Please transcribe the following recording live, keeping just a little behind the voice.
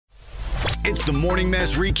It's the Morning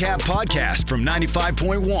Mess Recap Podcast from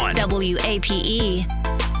 95.1 WAPE.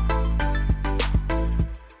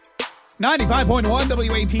 95.1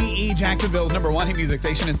 WAPE, Jacksonville's number one hit music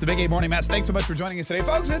station. It's the Big A Morning Mess. Thanks so much for joining us today,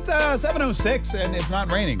 folks. It's 7:06 and it's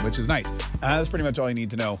not raining, which is nice. That's pretty much all you need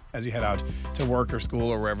to know as you head out to work or school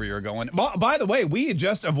or wherever you're going. By the way, we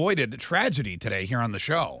just avoided tragedy today here on the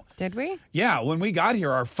show. Did we? Yeah, when we got here,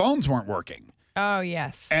 our phones weren't working. Oh,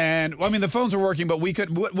 yes. And, well, I mean, the phones were working, but we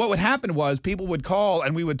could. What would happen was people would call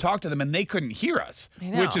and we would talk to them and they couldn't hear us,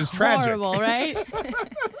 which is tragic. Horrible, right?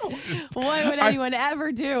 What would anyone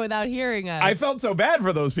ever do without hearing us? I felt so bad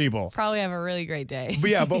for those people. Probably have a really great day. But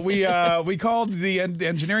yeah, but we called the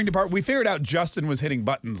engineering department. We figured out Justin was hitting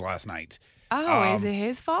buttons last night. Oh, is it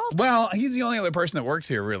his fault? Well, he's the only other person that works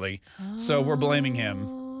here, really. So we're blaming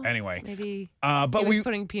him. Anyway. Maybe but he was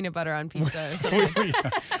putting peanut butter on pizza or something.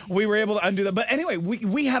 we were able to undo that. But anyway,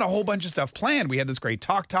 we had a whole bunch of stuff planned. We had this great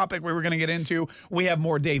talk topic we were going to get into. We have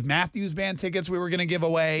more Dave Matthews Band tickets we were going to give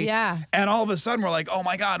away. Yeah. And all of a sudden, we're like, oh,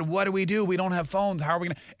 my God, what do we do? We don't have phones. How are we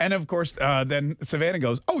going to? And, of course, then Savannah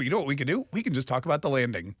goes, oh, you know what we could do? We can just talk about the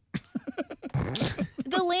landing.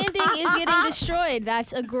 The landing is getting destroyed.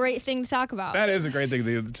 That's a great thing to talk about. That is a great thing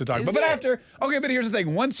to talk about. But after, but here's the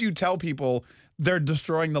thing. Once you tell people they're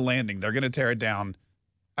destroying the landing, they're going to tear it down.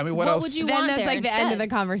 I mean, what else? Would you Then want that's there like instead? the end of the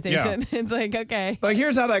conversation. Yeah. It's like, okay. Like,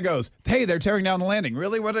 here's how that goes. Hey, they're tearing down the landing.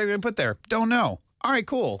 Really? What are they going to put there? Don't know. All right,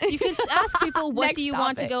 cool. You could ask people, what Next do you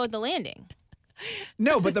want to topic. go at the landing?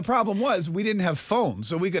 No, but the problem was we didn't have phones,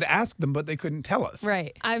 so we could ask them, but they couldn't tell us.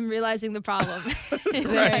 Right. I'm realizing the problem.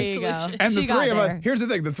 There you go. And the She got three of us, there. here's the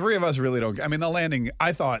thing, the three of us really don't, I mean, the landing,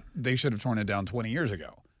 I thought they should have torn it down 20 years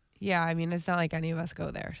ago. Yeah, I mean, it's not like any of us go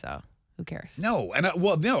there, so who cares? No, and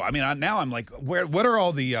no, I mean, now I'm like, what are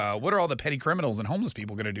all the petty criminals and homeless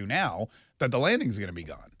people going to do now that the landing's going to be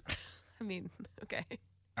gone? I mean, okay.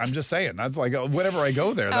 I'm just saying, that's like, whenever I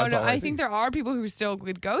go there, that's all I I see. think there are people who still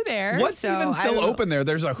would go there. What's so even still open there?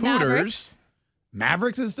 There's a Hooters.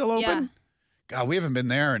 Mavericks is still open? Yeah. God, we haven't been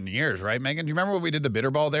there in years, right, Megan? Do you remember when we did the bitter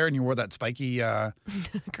ball there and you wore that spiky...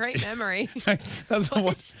 Great memory. that's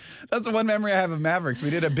the one memory I have of Mavericks. We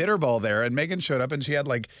did a bitter ball there and Megan showed up and she had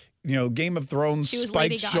like, Game of Thrones She was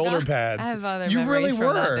spiked Lady Gaga. shoulder pads. I have other You memories really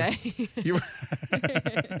from that were.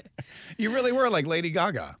 day. You really were like Lady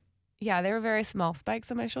Gaga. Yeah, they were very small spikes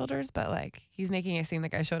on my shoulders, but like he's making it seem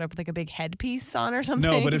like I showed up with like a big headpiece on or something.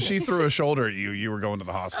 No, but if she threw a shoulder at you, you were going to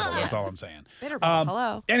the hospital. That's all I'm saying. Bitter ball,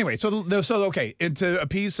 hello. Anyway, so okay, to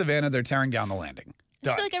appease Savannah, they're tearing down the landing. I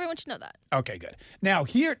just feel like everyone should know that. Okay, good. Now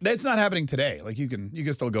here, that's not happening today. Like you can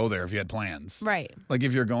still go there if you had plans. Right. Like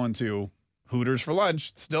if you're going to Hooters for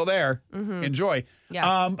lunch, still there. Mm-hmm. Enjoy.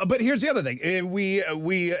 Yeah. But here's the other thing. We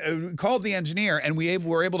called the engineer and we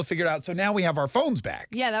were able to figure it out. So now we have our phones back.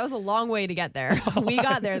 Yeah, that was a long way to get there. We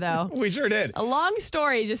got there though. We sure did. A long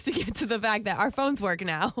story just to get to the fact that our phones work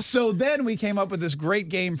now. So then we came up with this great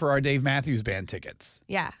game for our Dave Matthews Band tickets.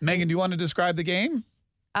 Yeah. Megan, do you want to describe the game?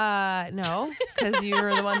 No, because you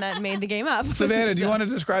were the one that made the game up. Savannah, do you want to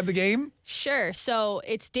describe the game? Sure. So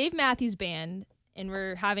it's Dave Matthews Band, and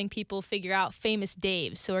we're having people figure out famous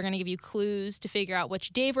Daves. So we're going to give you clues to figure out which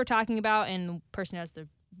Dave we're talking about, and the person who has the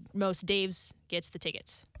most Daves gets the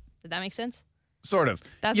tickets. Did that make sense? Sort of.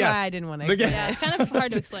 That's Yes. why I didn't want to The explain. Yeah, it's kind of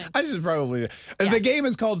hard to explain. I just probably... Yeah. The game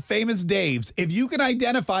is called Famous Daves. If you can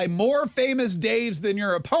identify more famous Daves than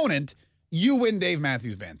your opponent, you win Dave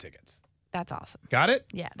Matthews Band tickets. That's awesome. Got it?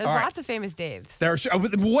 Yeah, there's All right. lots of famous Daves. There are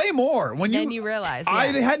way more. Then you realize. I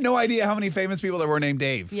Yeah. had no idea how many famous people there were named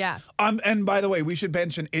Dave. Yeah. And by the way, we should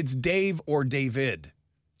mention it's Dave or David,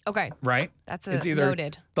 Okay. right? That's It's either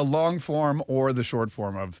noted. the long form or the short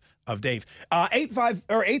form of Dave.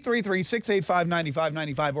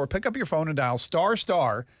 833-685-9595 or pick up your phone and dial **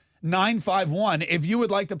 951 if you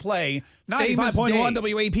would like to play 95.1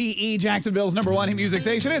 WAPE, Jacksonville's number one hit music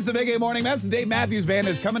station. It's the Big A Morning Mess. The Dave Matthews Band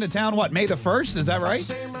is coming to town, May the 1st? Is that right?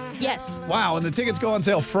 Yes. Wow, and the tickets go on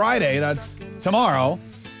sale Friday. That's tomorrow.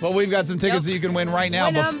 Well, we've got some tickets that you can win right now.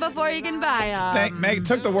 Win them before you can buy them. Meg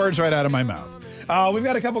took the words right out of my mouth. We've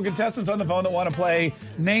got a couple contestants on the phone that want to play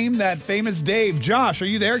Name That Famous Dave. Josh, are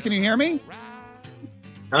you there? Can you hear me?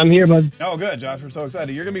 I'm here, bud. Oh, good, Josh. We're so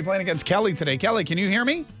excited. You're going to be playing against Kelly today. Kelly, can you hear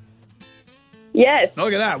me? Yes.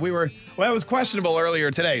 Look at that. It was questionable earlier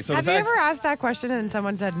today. So Have you ever asked that question and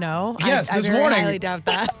someone said no? Yes, I this very morning. highly doubt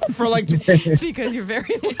that. for like Because you're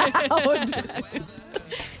very loud.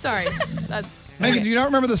 Sorry. Megan, do you not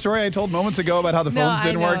remember the story I told moments ago about how the No, phones I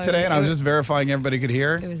didn't work know. today, and It I was was- just verifying everybody could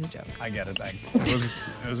hear? It was a joke. I get it, thanks.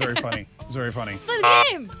 It was very funny. It was very funny. Play the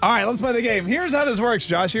game. All right, let's play the game. Here's how this works,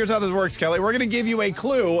 Josh. Here's how this works, Kelly. We're going to give you a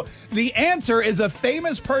clue. The answer is a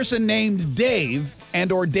famous person named Dave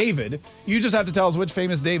and or David. You just have to tell us which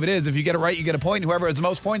famous Dave it is. If you get it right, you get a point. Whoever has the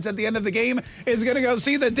most points at the end of the game is going to go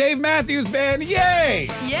see the Dave Matthews Band. Yay!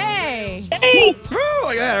 Yay! Hey, Woo,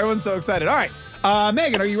 look at that. Everyone's so excited. All right.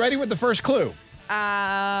 Megan, are you ready with the first clue?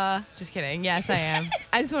 Just kidding. Yes, I am.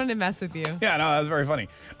 I just wanted to mess with you. Yeah, no, that was very funny.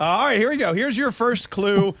 All right, here we go. Here's your first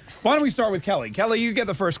clue. Why don't we start with Kelly? Kelly, you get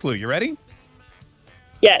the first clue. You ready?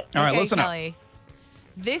 yes. All right, Okay, listen up. Kelly.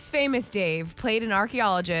 This famous Dave played an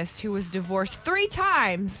archaeologist who was divorced 3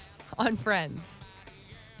 times on Friends.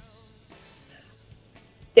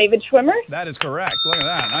 David Schwimmer. That is correct. Look at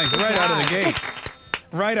that. Nice. Right out of the gate.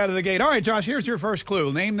 Right out of the gate. All right, Josh, here's your first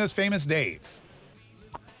clue. Name this famous Dave.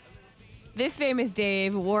 This famous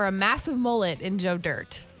Dave wore a massive mullet in Joe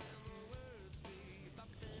Dirt.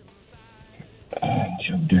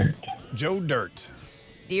 Joe Dirt. Joe Dirt.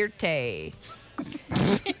 Dirte.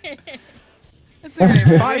 That's a great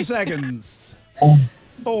movie. 5 seconds.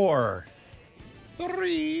 4,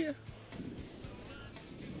 3.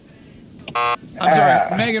 I'm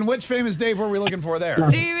sorry. Megan, which famous Dave were we looking for there?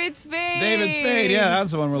 David Spade. David Spade. Yeah,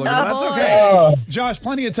 that's the one we're looking for. That's boy. okay. Josh,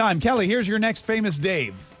 plenty of time. Kelly, here's your next famous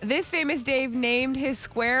Dave. This famous Dave named his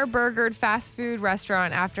square burgered fast food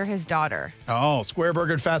restaurant after his daughter. Oh, Square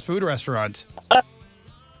Burgered fast food restaurant.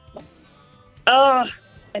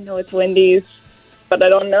 I know it's Wendy's, but I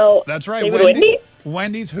don't know. That's right. David Wendy. Wendy?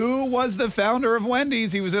 Wendy's. Who was the founder of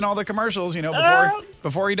Wendy's? He was in all the commercials, you know,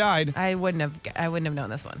 before he died. I wouldn't have known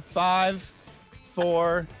this one. 5,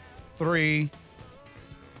 4, 3.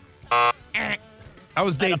 That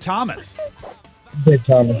was Dave Thomas. Dave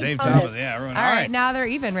Thomas. Dave Thomas. Yeah, everyone. All right, now they're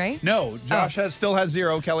even, right? No, Josh still has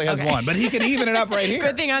 0. Kelly has Okay. 1, but he can even it up right here.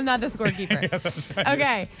 Good thing I'm not the scorekeeper.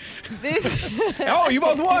 Okay. This Oh, you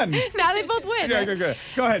both won. now they both win. Yeah, good.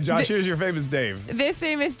 Go ahead, Josh. Here's your famous Dave. This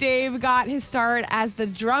famous Dave got his start as the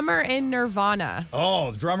drummer in Nirvana.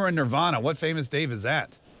 Oh, drummer in Nirvana. What famous Dave is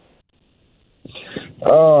that?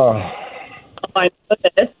 Oh, I know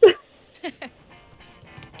this.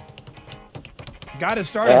 Got his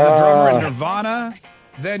start as a drummer in Nirvana.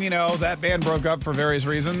 Then, you know, that band broke up for various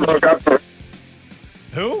reasons.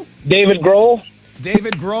 Who? David Grohl.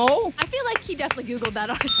 David Grohl? I feel like he definitely Googled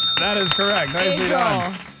that on his phone. That is correct. Nicely Dave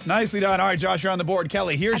done. Grohl. Nicely done. All right, Josh, you're on the board.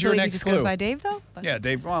 Kelly, I here's your believe he next just clue. goes by Dave, though. But- Yeah,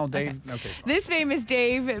 Dave. Well, Dave. Okay. Fine. This famous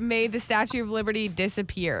Dave made the Statue of Liberty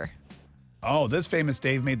disappear. Oh, this famous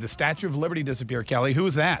Dave made the Statue of Liberty disappear. Kelly, who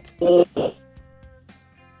is that?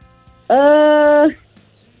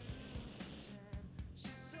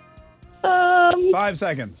 5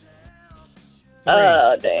 seconds. 3.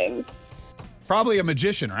 Dang. Probably a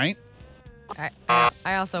magician, right?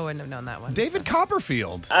 I also wouldn't have known that one. David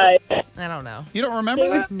Copperfield. I don't know. You don't remember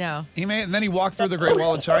that? No, He made, and then he walked through the Great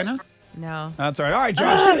Wall of China. no. That's all right. All right,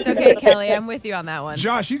 Josh. It's okay, Kelly. I'm with you on that one.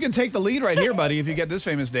 Josh, you can take the lead right here, buddy, if you get this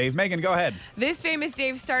famous Dave. Megan, go ahead. This famous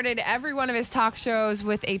Dave started every one of his talk shows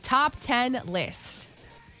with a top 10 list.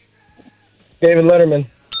 David Letterman.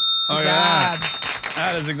 Oh, Good yeah. job.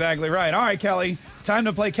 That is exactly right. All right, Kelly, time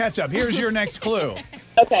to play catch up. Here's your next clue.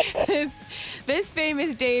 Okay. This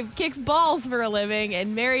famous Dave kicks balls for a living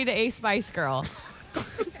and married a Spice Girl.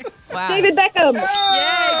 Wow. David Beckham. Yay,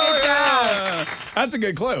 good job. Yeah. That's a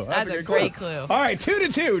good clue. That's a good great clue. All right,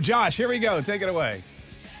 2-2. Josh, here we go. Take it away.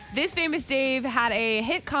 This famous Dave had a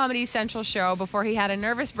hit Comedy Central show before he had a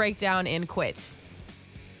nervous breakdown and quit.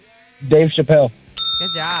 Dave Chappelle.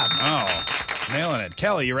 Good job. Oh, nailing it.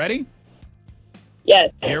 Kelly, you ready?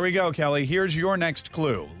 Yes. Here we go, Kelly. Here's your next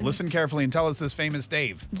clue. Listen carefully and tell us this famous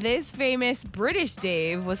Dave. This famous British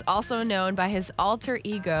Dave was also known by his alter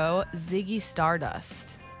ego, Ziggy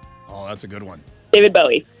Stardust. Oh, that's a good one. David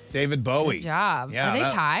Bowie. David Bowie. Good job. Yeah, Are they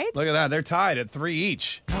tied? Look at that. They're tied at 3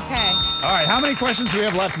 each. Okay. All right, how many questions do we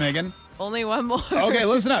have left, Megan? Only one more. Okay,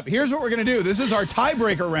 listen up. Here's what we're going to do. This is our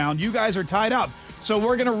tiebreaker round. You guys are tied up. So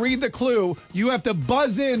we're going to read the clue. You have to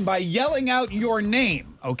buzz in by yelling out your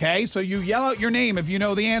name, okay? So you yell out your name if you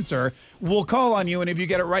know the answer. We'll call on you, and if you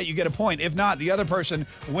get it right, you get a point. If not, the other person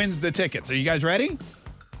wins the tickets. Are you guys ready?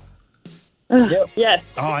 Yes.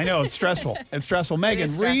 Oh, I know. It's stressful. It's stressful.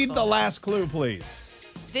 Megan, read stressful. the last clue, please.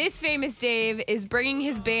 This famous Dave is bringing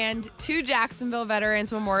his band to Jacksonville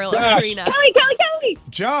Veterans Memorial Josh. Arena. Kelly.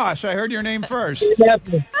 Josh, I heard your name first.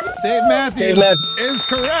 Matthews. Dave Matthews Dave Matthews. is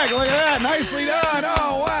correct. Look at that. Nicely done.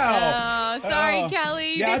 Oh, wow. Oh, sorry, Oh.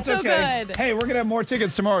 Kelly. You Yeah, did it's so okay. good. Hey, we're going to have more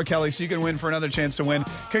tickets tomorrow, Kelly, so you can win for another chance to win.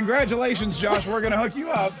 Congratulations, Josh. We're going to hook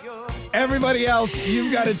you up. Everybody else,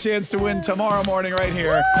 you've got a chance to win tomorrow morning right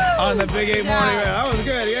here on the Big 8 Morning. That was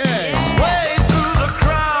good. Yay. Sway through the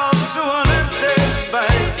crowd to an empty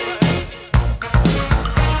space.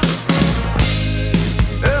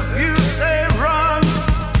 If you say run,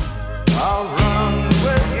 I'll run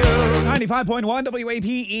with you. 95.1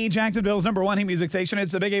 WAPE, Jacksonville's #1 hit music station.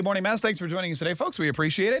 It's the Big 8 Morning Mess. Thanks for joining us today, folks. We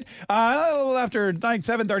appreciate it. A little after like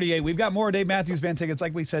 7:38, we've got more Dave Matthews Band tickets,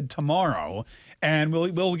 like we said, tomorrow. And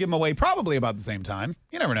we'll give them away probably about the same time.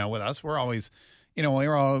 You never know with us. We're always, we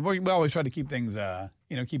always try to keep things,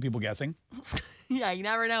 keep people guessing. Yeah, you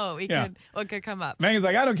never know what could come up. Megan's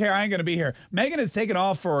like, I don't care. I ain't going to be here. Megan has taken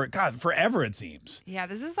off for, forever, it seems. Yeah, I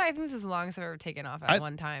think this is the longest I've ever taken off at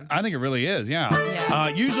one time. I think it really is, Yeah.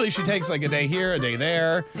 Usually she takes like a day here, a day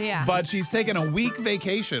there. Yeah. But she's taken a week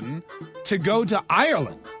vacation to go to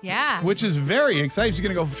Ireland. Yeah. Which is very exciting. She's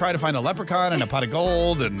going to go try to find a leprechaun and a pot of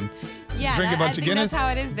gold and drink a bunch of Guinness. That's how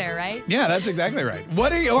it is there, right? Yeah, that's exactly right.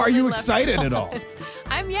 What are you excited at all?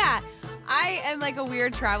 I am like a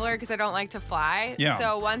weird traveler because I don't like to fly. Yeah.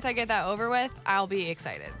 So once I get that over with, I'll be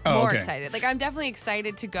excited. Oh, More okay. excited. Like I'm definitely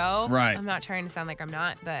excited to go. Right. I'm not trying to sound like I'm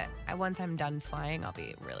not, but once I'm done flying, I'll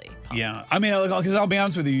be really pumped. Yeah. I mean, because I'll be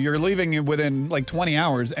honest with you, you're leaving within like 20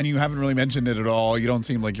 hours and you haven't really mentioned it at all. You don't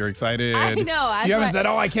seem like you're excited. I know. You haven't said,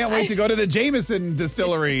 I can't wait to go to the Jameson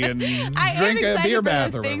distillery and drink a beer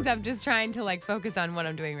bath or things. whatever. I'm just trying to like focus on what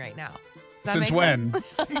I'm doing right now. Does that Since make when?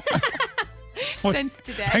 sense? Since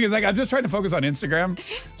today. Megan's like, I'm just trying to focus on Instagram.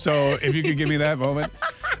 So if you could give me that moment.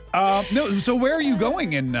 No. So where are you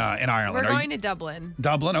going in Ireland? We're going to Dublin.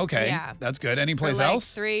 Dublin. Okay. Yeah. That's good. Any place For like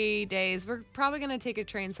else? 3 days. We're probably going to take a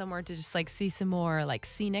train somewhere to just like see some more like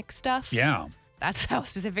scenic stuff. Yeah. That's how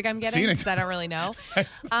specific I'm getting because I don't really know.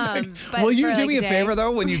 But Will you for, do like, me a day- favor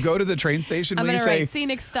though? When you go to the train station, I'm will you going to say, write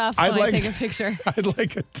scenic stuff I'd when like I take a picture. I'd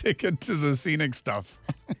like a ticket to the scenic stuff.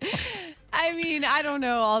 I mean, I don't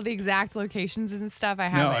know all the exact locations and stuff. I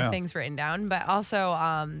have things written down, but also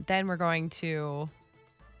then we're going to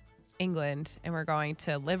England and we're going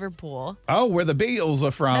to Liverpool. Oh, where the Beatles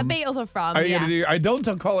are from. The Beatles are from. Are you gonna do, I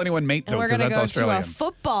don't call anyone mate and though, we're because going to that's go Australian. to a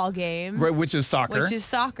football game. Right, which is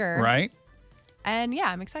soccer. Right. And yeah,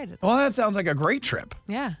 I'm excited. Well, that sounds like a great trip.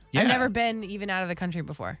 Yeah. Yeah. I've never been even out of the country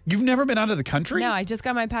before. You've never been out of the country? No, I just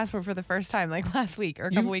got my passport for the first time like last week or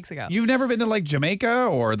a couple weeks ago. You've never been to like Jamaica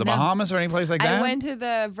or the Bahamas or any place like that? I went to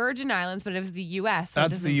the Virgin Islands, but it was the U.S. So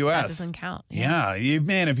That's the U.S. That doesn't count. Yeah.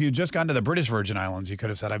 If you just gone to the British Virgin Islands, you could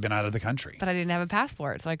have said, I've been out of the country. But I didn't have a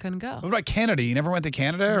passport, so I couldn't go. What about Canada? You never went to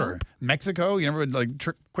Canada or Mexico? You never would like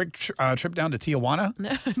quick trip down to Tijuana?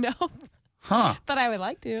 No. Huh. But I would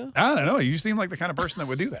like to. I don't know. You seem like the kind of person that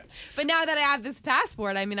would do that. But now that I have this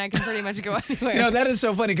passport, I mean, I can pretty much go anywhere. That is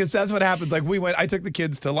so funny because that's what happens. Like I took the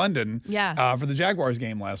kids to London for the Jaguars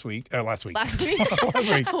game last week. Last week? Last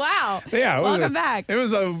week? Wow. Yeah. Welcome back. It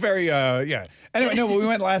was a very, Anyway, no, but we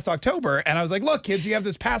went last October and I was like, look, kids, you have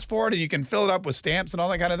this passport and you can fill it up with stamps and all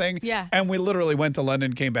that kind of thing. Yeah. And we literally went to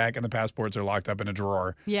London, came back, and the passports are locked up in a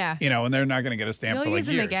drawer. Yeah. And they're not going to get a stamp You'll for like use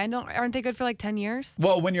them years. again. Aren't they good for like 10 years?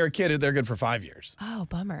 Well, when you're a kid, they're good for 5 years. Oh,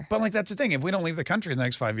 bummer. But like that's the thing. If we don't leave the country in the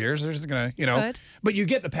next 5 years, they're just gonna, Good. But you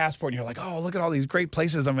get the passport and you're like, oh, look at all these great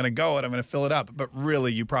places I'm gonna go and I'm gonna fill it up. But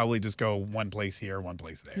really, you probably just go one place here, one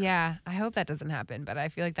place there. Yeah, I hope that doesn't happen, but I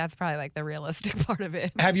feel like that's probably like the realistic part of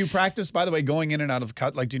it. Have you practiced, by the way, going in and out of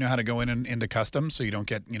like, do you know how to go in and into customs so you don't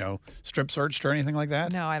get, strip searched or anything like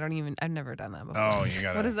that? No, I've never done that before. Oh, you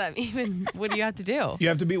gotta. What does that even? What do you have to do? You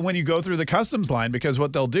have to be when you go through the customs line because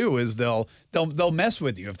what they'll do is they'll mess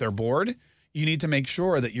with you if they're bored. You need to make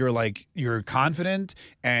sure that you're confident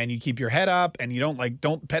and you keep your head up and you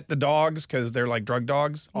don't pet the dogs because they're like drug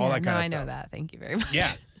dogs, all that kind of stuff. I know that. Thank you very much.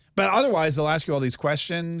 Yeah. But otherwise, they'll ask you all these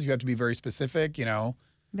questions. You have to be very specific,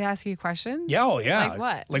 They ask you questions? Yeah, oh, yeah. Like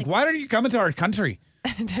what? Like, why are you coming to our country?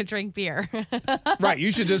 To drink beer. Right.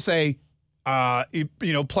 You should just say,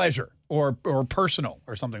 pleasure or personal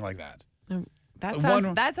or something like that.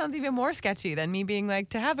 That sounds even more sketchy than me being like,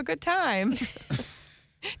 to have a good time.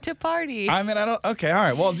 To party. I mean, okay, all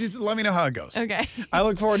right. Well, just let me know how it goes. Okay. I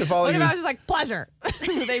look forward to following What you. if I was just like, pleasure?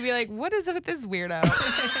 They'd be like, what is it with this weirdo?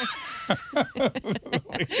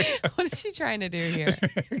 What is she trying to do here?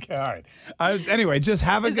 Okay, all right. Anyway, just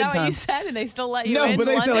have a Is good that time. what you said? And they still let you in? No, but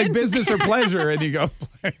they say like London? business or pleasure, and you go,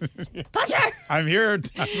 Pleasure. I'm here.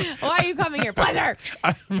 Why are you coming here? Pleasure.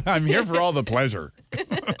 I'm here for all the pleasure.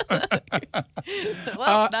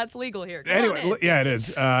 Well, that's legal here. Come on in. Yeah, it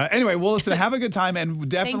is. Anyway, well, listen, have a good time, and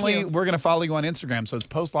definitely you. we're going to follow you on Instagram, so it's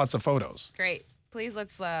post lots of photos. Great. Please,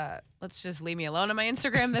 let's just leave me alone on my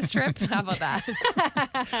Instagram this trip. How about that?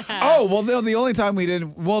 Oh, well, the only time we did,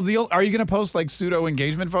 are you going to post like pseudo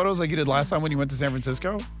engagement photos like you did last time when you went to San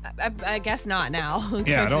Francisco? I guess not now.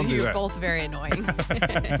 Yeah, don't do that. You're both very annoying.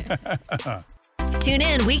 Tune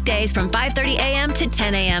in weekdays from 5:30 a.m. to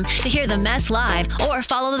 10 a.m. to hear The Mess live or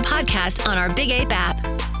follow the podcast on our Big Ape app.